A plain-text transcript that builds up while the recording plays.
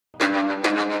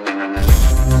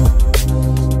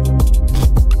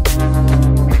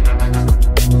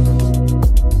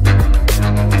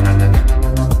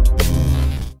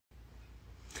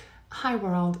Hi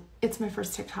world, it's my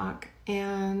first TikTok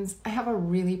and I have a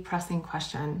really pressing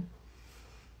question.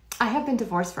 I have been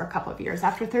divorced for a couple of years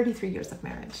after 33 years of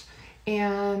marriage,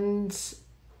 and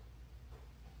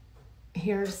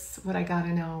here's what I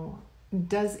gotta know.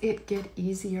 Does it get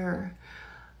easier?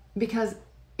 Because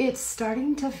it's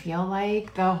starting to feel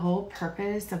like the whole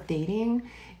purpose of dating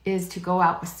is to go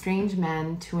out with strange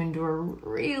men to endure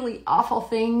really awful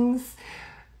things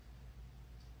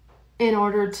in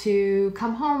order to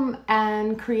come home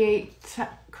and create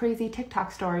crazy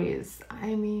TikTok stories.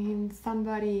 I mean,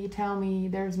 somebody tell me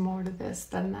there's more to this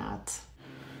than that.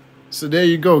 So there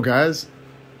you go, guys.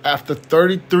 After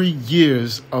 33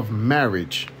 years of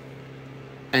marriage,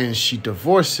 and she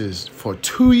divorces for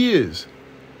 2 years,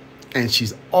 and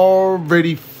she's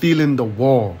already feeling the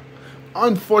wall.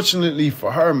 Unfortunately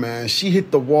for her, man, she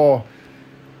hit the wall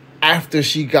after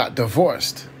she got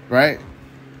divorced, right?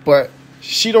 But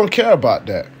she don't care about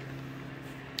that.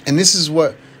 And this is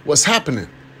what's happening.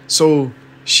 So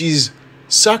she's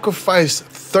sacrificed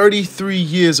 33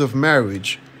 years of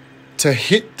marriage to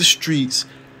hit the streets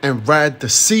and ride the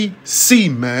CC,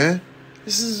 man.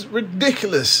 This is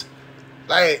ridiculous.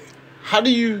 Like, how do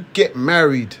you get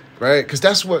married, right? Because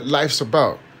that's what life's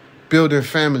about, building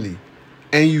family.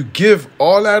 And you give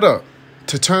all that up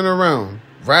to turn around,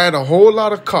 ride a whole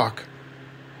lot of cock,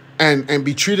 and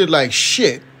be treated like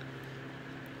shit,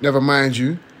 never mind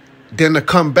you, then to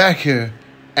come back here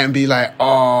and be like,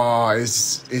 oh,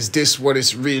 is this what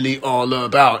it's really all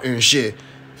about and shit.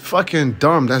 Fucking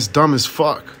dumb. That's dumb as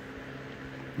fuck.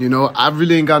 You know, I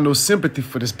really ain't got no sympathy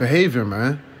for this behavior,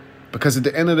 man. Because at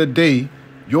the end of the day,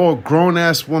 you're a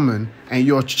grown-ass woman and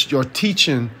you're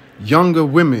teaching younger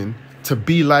women to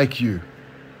be like you.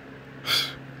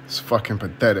 It's fucking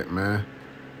pathetic, man.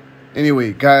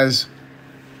 Anyway, guys,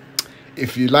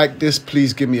 if you like this,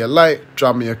 please give me a like,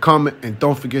 drop me a comment, and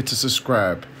don't forget to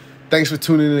subscribe. Thanks for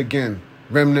tuning in again.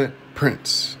 Remnant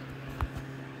Prince.